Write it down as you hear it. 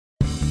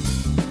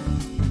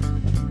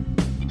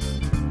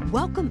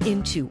Welcome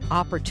into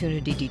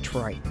Opportunity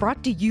Detroit,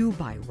 brought to you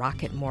by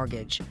Rocket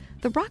Mortgage.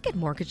 The Rocket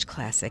Mortgage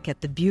Classic at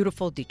the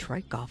beautiful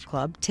Detroit Golf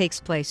Club takes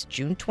place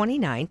June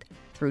 29th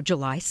through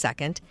July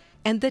 2nd,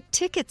 and the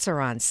tickets are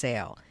on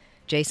sale.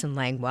 Jason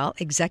Langwell,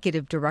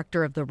 Executive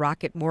Director of the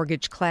Rocket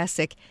Mortgage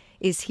Classic,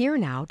 is here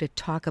now to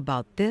talk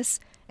about this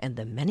and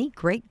the many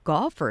great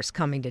golfers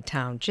coming to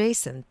town.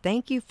 Jason,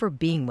 thank you for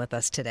being with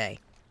us today.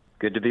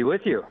 Good to be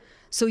with you.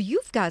 So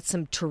you've got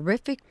some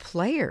terrific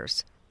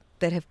players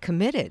that have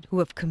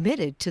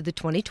committed to the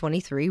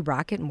 2023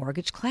 Rocket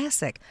Mortgage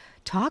Classic.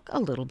 Talk a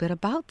little bit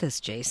about this,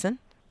 Jason.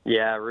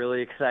 Yeah,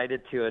 really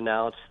excited to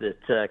announce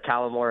that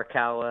Colin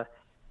Morikawa,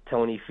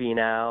 Tony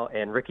Finau,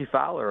 and Ricky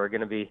Fowler are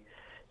going to be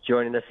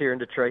joining us here in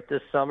Detroit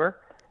this summer.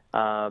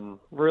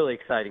 Really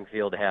exciting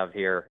field to have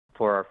here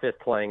for our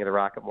fifth playing of the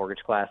Rocket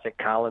Mortgage Classic.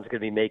 Colin's going to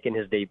be making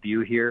his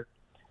debut here.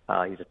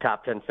 He's a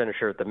top 10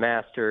 finisher at the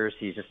Masters.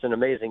 He's just an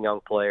amazing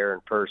young player in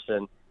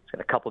person. He's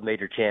got a couple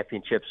major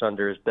championships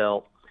under his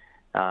belt.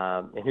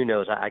 And who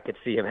knows, I could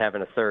see him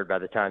having a third by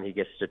the time he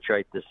gets to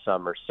Detroit this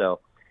summer. So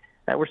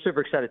we're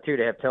super excited, too,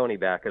 to have Tony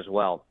back as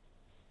well.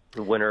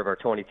 The winner of our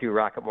 22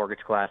 Rocket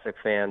Mortgage Classic.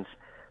 Fans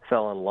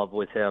fell in love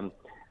with him.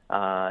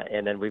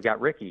 And then we've got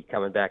Ricky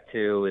coming back,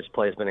 too. His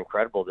play has been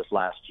incredible this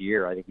last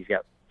year. I think he's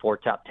got 4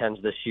 top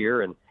 10s this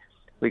year, and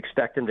we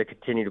expect him to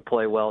continue to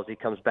play well as he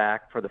comes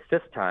back for the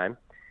fifth time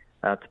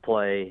to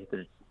play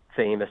the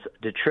famous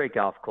Detroit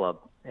Golf Club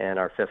and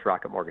our fifth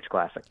Rocket Mortgage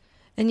Classic.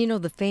 And, you know,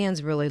 the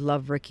fans really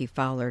love Ricky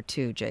Fowler,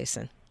 too,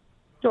 Jason.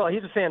 Well,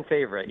 he's a fan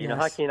favorite. You Yes.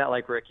 know, how can you not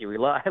like Ricky?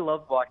 I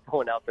love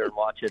going out there and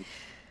watching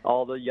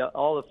all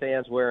the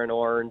fans wearing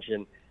orange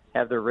and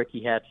have their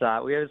Ricky hats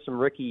out. We had some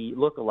Ricky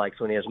lookalikes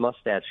when he has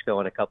mustache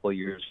going a couple of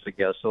years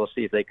ago, so we'll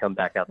see if they come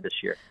back out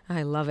this year.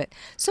 I love it.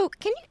 So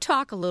can you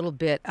talk a little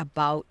bit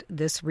about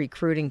this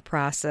recruiting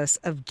process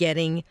of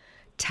getting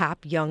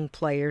top young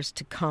players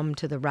to come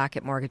to the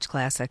Rocket Mortgage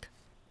Classic?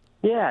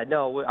 Yeah,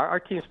 no, our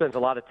team spends a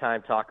lot of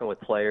time talking with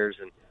players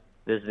and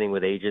visiting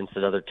with agents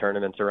at other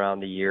tournaments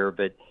around the year.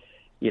 But,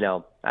 you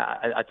know,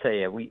 I tell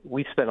you,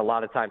 we spend a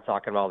lot of time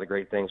talking about all the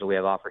great things that we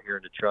have offered here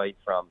in Detroit,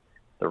 from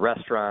the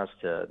restaurants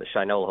to the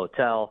Shinola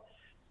Hotel,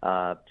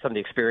 some of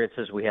the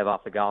experiences we have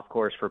off the golf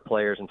course for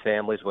players and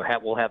families.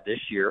 We'll have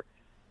this year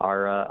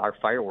our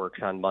fireworks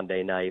on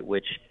Monday night,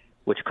 which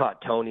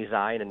caught Tony's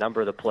eye and a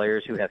number of the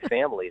players who have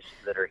families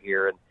that are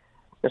here. And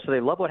so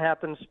they love what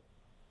happens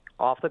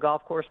off the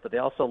golf course, but they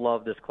also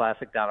love this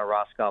classic Donna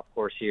Ross golf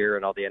course here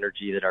and all the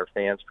energy that our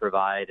fans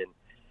provide. And,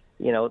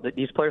 you know,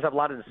 these players have a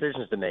lot of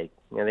decisions to make.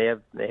 You know,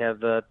 they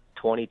have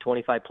 20,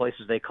 25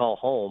 places they call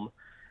home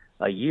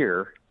a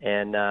year,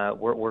 and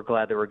we're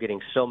glad that we're getting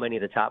so many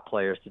of the top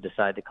players to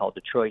decide to call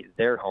Detroit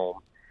their home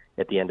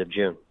at the end of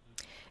June.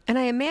 And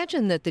I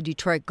imagine that the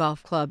Detroit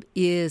Golf Club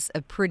is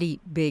a pretty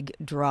big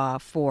draw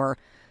for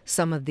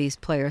some of these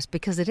players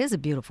because it is a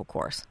beautiful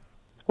course.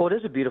 Well, it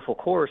is a beautiful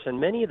course, and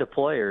many of the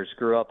players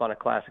grew up on a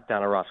classic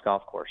Donna Ross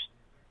golf course.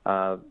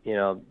 You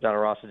know, Donna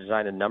Ross has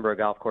designed a number of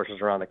golf courses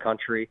around the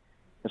country,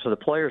 and so the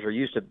players are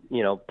used to,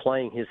 you know,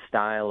 playing his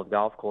style of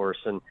golf course,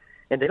 and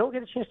they don't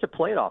get a chance to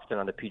play it often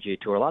on the PGA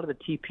Tour. A lot of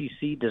the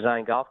TPC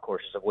designed golf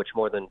courses, of which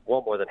more than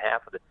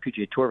half of the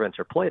PGA Tour events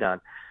are played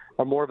on,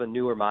 are more of a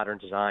newer, modern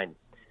design.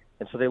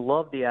 And so they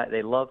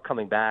love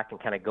coming back and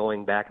kind of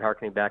going back and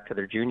harkening back to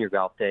their junior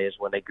golf days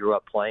when they grew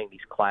up playing these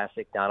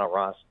classic Donna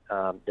Ross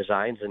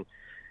designs.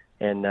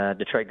 And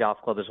Detroit Golf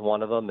Club is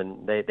one of them,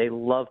 and they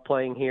love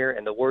playing here,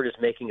 and the word is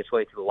making its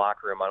way through the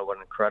locker room on what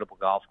an incredible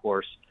golf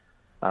course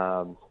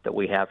that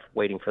we have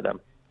waiting for them.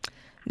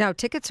 Now,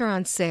 tickets are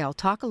on sale.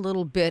 Talk a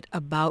little bit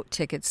about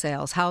ticket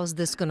sales. How is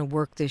this going to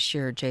work this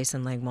year,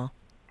 Jason Langwell?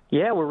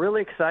 Yeah, we're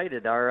really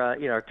excited. Our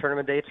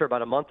tournament dates are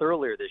about a month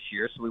earlier this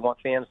year, so we want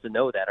fans to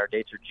know that. Our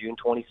dates are June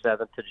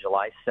 27th to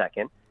July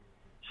 2nd,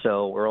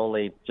 so we're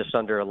only just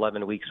under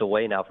 11 weeks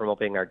away now from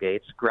opening our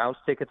gates. Grounds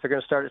tickets are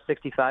going to start at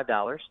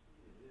 $65.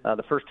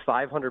 The first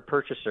 500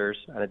 purchasers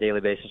on a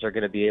daily basis are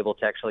going to be able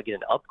to actually get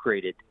an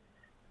upgraded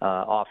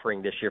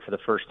offering this year for the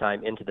first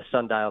time into the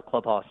Sundial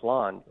Clubhouse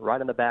lawn right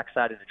on the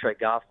backside of Detroit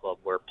Golf Club,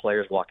 where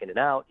players walk in and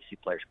out. You see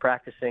players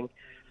practicing.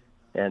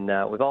 And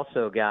we've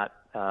also got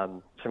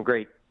some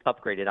great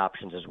upgraded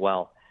options as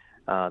well.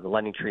 The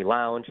Lending Tree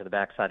Lounge on the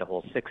backside of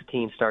hole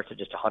 16 starts at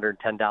just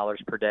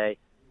 $110 per day.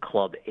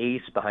 Club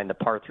Ace behind the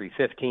par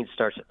 315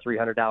 starts at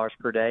 $300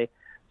 per day.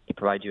 It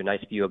provides you a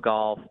nice view of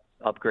golf,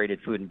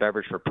 upgraded food and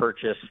beverage for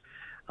purchase,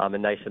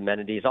 and nice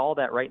amenities. All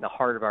that right in the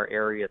heart of our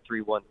area,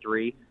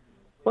 313.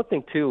 One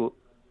thing, too,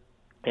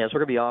 is we're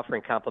going to be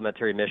offering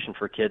complimentary admission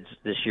for kids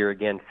this year,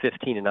 again,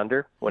 15 and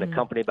under, when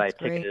accompanied by a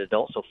ticketed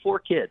adult. So 4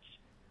 kids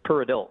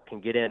per adult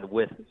can get in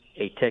with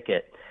a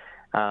ticket.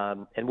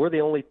 And we're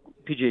the only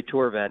PGA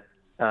Tour event,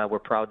 we're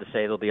proud to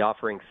say, they'll be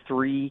offering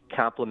 3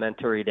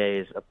 complimentary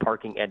days of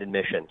parking and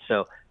admission.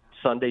 So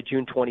Sunday,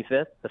 June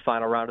 25th, the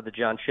final round of the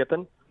John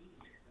Shippen,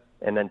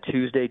 and then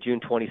Tuesday, June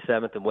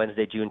 27th, and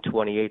Wednesday, June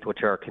 28th,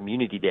 which are our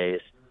community days.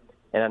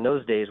 And on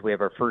those days, we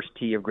have our first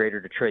tee of Greater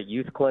Detroit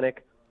Youth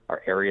Clinic,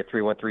 our Area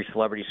 313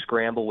 Celebrity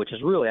Scramble, which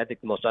is really, I think,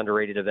 the most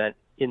underrated event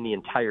in the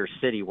entire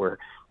city, where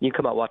you can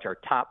come out and watch our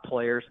top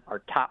players,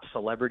 our top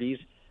celebrities,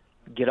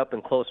 get up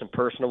and close and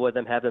personal with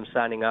them, have them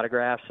signing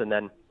autographs, and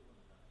then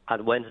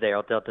on Wednesday,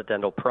 our Delta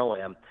Dental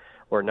Pro-Am,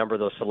 where a number of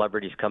those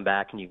celebrities come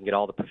back, and you can get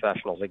all the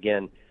professionals,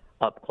 again,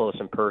 up close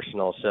and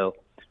personal. So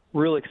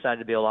really excited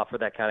to be able to offer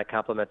that kind of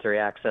complimentary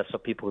access so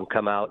people can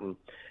come out, and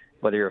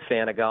whether you're a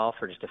fan of golf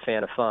or just a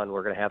fan of fun,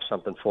 we're going to have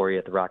something for you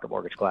at the Rocket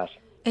Mortgage Classic.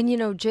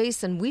 And,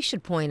 Jason, we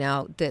should point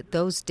out that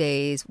those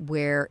days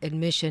where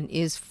admission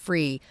is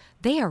free,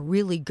 they are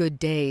really good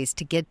days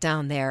to get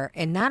down there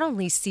and not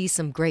only see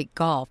some great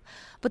golf,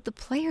 but the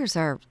players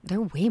they're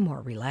way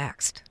more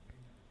relaxed.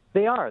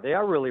 They are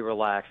really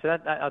relaxed.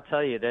 And I'll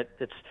tell you that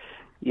it's,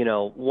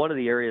 one of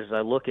the areas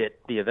I look at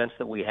the events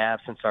that we have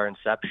since our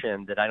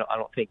inception that I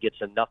don't think gets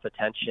enough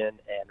attention,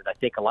 and I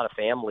think a lot of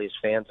families,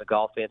 fans of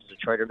golf, fans of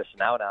Detroit are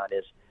missing out on,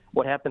 is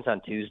what happens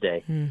on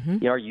Tuesday.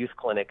 Mm-hmm. Our youth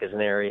clinic is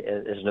an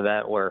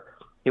event where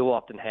you'll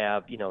often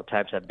have,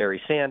 times have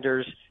Barry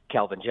Sanders,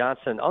 Calvin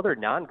Johnson, other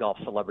non-golf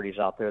celebrities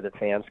out there that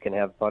fans can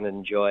have fun and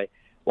enjoy.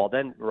 While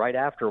then right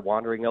after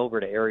wandering over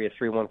to Area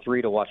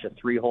 313 to watch a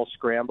 3-hole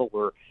scramble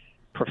where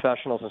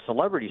professionals and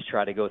celebrities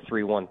try to go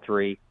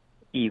 313,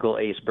 eagle,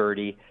 ace,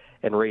 birdie,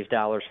 and raise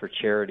dollars for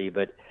charity.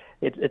 But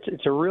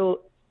it's a real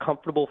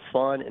comfortable,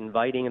 fun,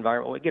 inviting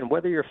environment. Again,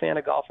 whether you're a fan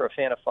of golf or a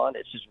fan of fun,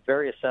 it's just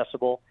very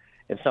accessible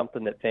and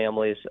something that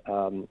families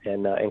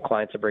and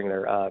clients are bringing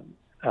their out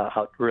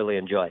really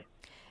enjoy.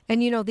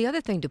 And, the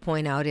other thing to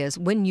point out is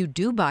when you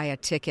do buy a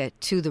ticket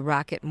to the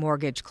Rocket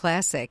Mortgage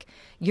Classic,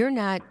 you're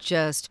not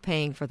just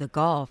paying for the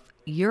golf,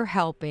 you're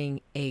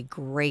helping a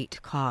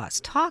great cause.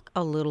 Talk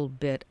a little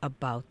bit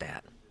about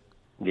that.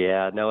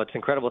 Yeah, no, it's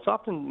incredible. It's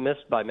often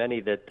missed by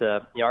many that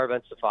our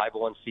event's a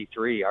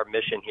 501c3. Our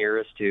mission here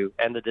is to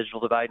end the digital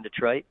divide in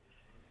Detroit.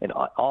 And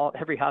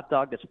every hot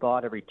dog that's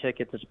bought, every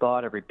ticket that's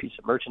bought, every piece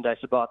of merchandise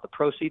that's bought, the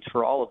proceeds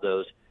for all of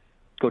those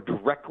go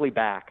directly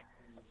back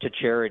to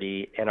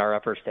charity and our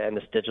efforts to end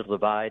this digital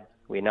divide.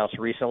 We announced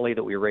recently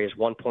that we raised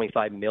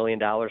 $1.5 million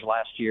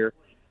last year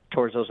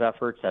towards those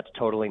efforts. That's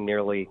totaling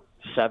nearly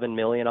 $7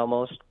 million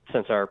almost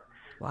since in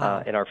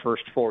our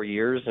first 4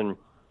 years. And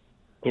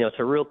it's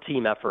a real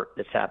team effort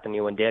that's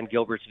happening. When Dan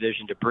Gilbert's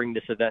vision to bring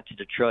this event to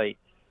Detroit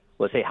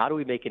was, hey, how do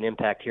we make an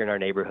impact here in our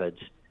neighborhoods?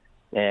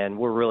 And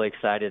we're really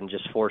excited in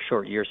just 4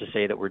 short years to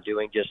say that we're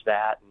doing just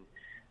that.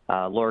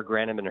 And Laura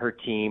Granham and her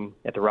team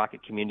at the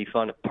Rocket Community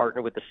Fund have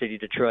partnered with the city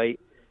of Detroit,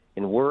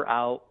 and we're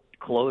out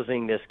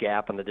closing this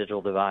gap on the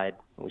digital divide.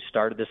 When we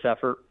started this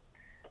effort,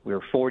 we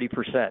were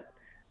 40%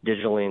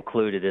 digitally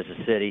included as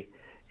a city,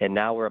 and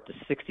now we're up to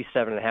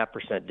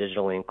 67.5%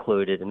 digitally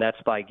included, and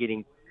that's by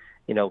getting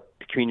the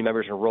community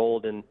members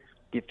enrolled in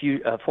the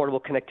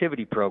affordable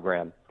connectivity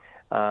program.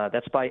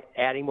 That's by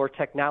adding more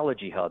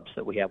technology hubs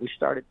that we have. We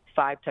started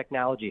 5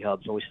 technology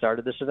hubs when we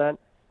started this event.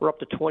 We're up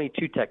to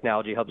 22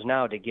 technology hubs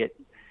now to get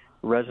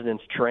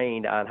residents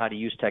trained on how to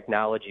use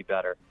technology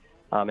better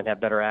and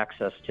have better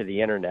access to the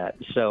internet.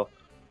 So,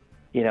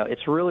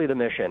 it's really the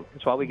mission.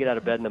 It's why we get out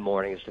of bed in the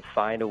morning, is to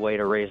find a way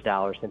to raise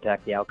dollars to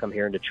impact the outcome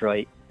here in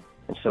Detroit.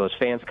 And so as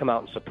fans come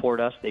out and support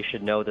us, they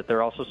should know that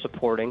they're also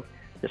supporting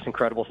this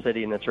incredible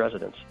city and its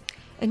residents.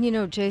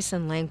 And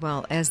Jason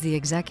Langwell, as the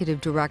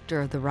executive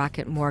director of the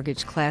Rocket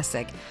Mortgage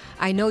Classic,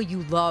 I know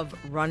you love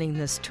running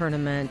this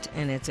tournament,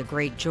 and it's a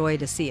great joy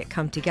to see it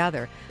come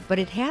together. But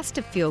it has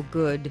to feel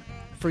good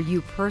for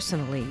you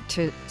personally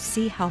to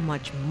see how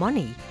much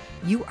money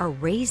you are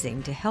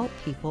raising to help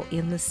people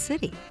in the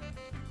city.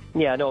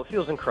 Yeah, no, it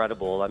feels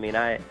incredible. I mean,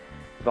 I've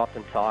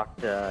often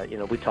talked,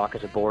 we talk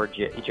as a board,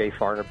 Jay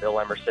Farner, Bill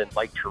Emerson,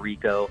 Mike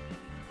Tirico,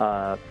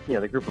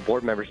 the group of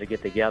board members that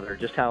get together,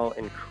 just how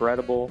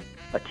incredible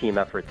a team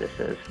effort this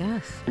is.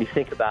 Yes. When you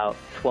think about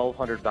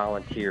 1,200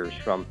 volunteers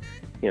from,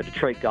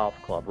 Detroit Golf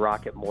Club,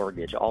 Rocket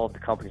Mortgage, all of the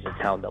companies in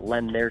town that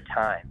lend their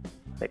time,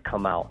 that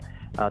come out,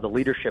 the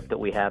leadership that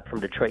we have from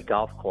Detroit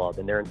Golf Club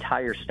and their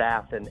entire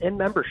staff and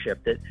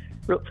membership that,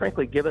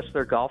 frankly, give us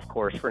their golf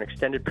course for an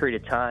extended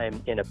period of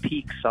time in a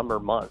peak summer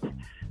month.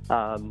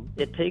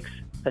 It takes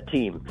a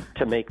team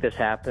to make this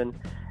happen,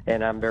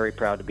 and I'm very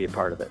proud to be a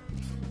part of it.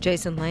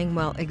 Jason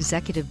Langwell,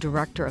 Executive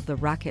Director of the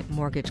Rocket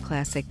Mortgage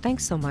Classic,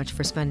 thanks so much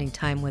for spending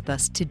time with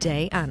us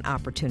today on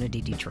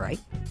Opportunity Detroit.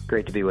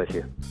 Great to be with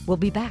you. We'll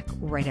be back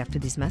right after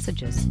these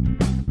messages.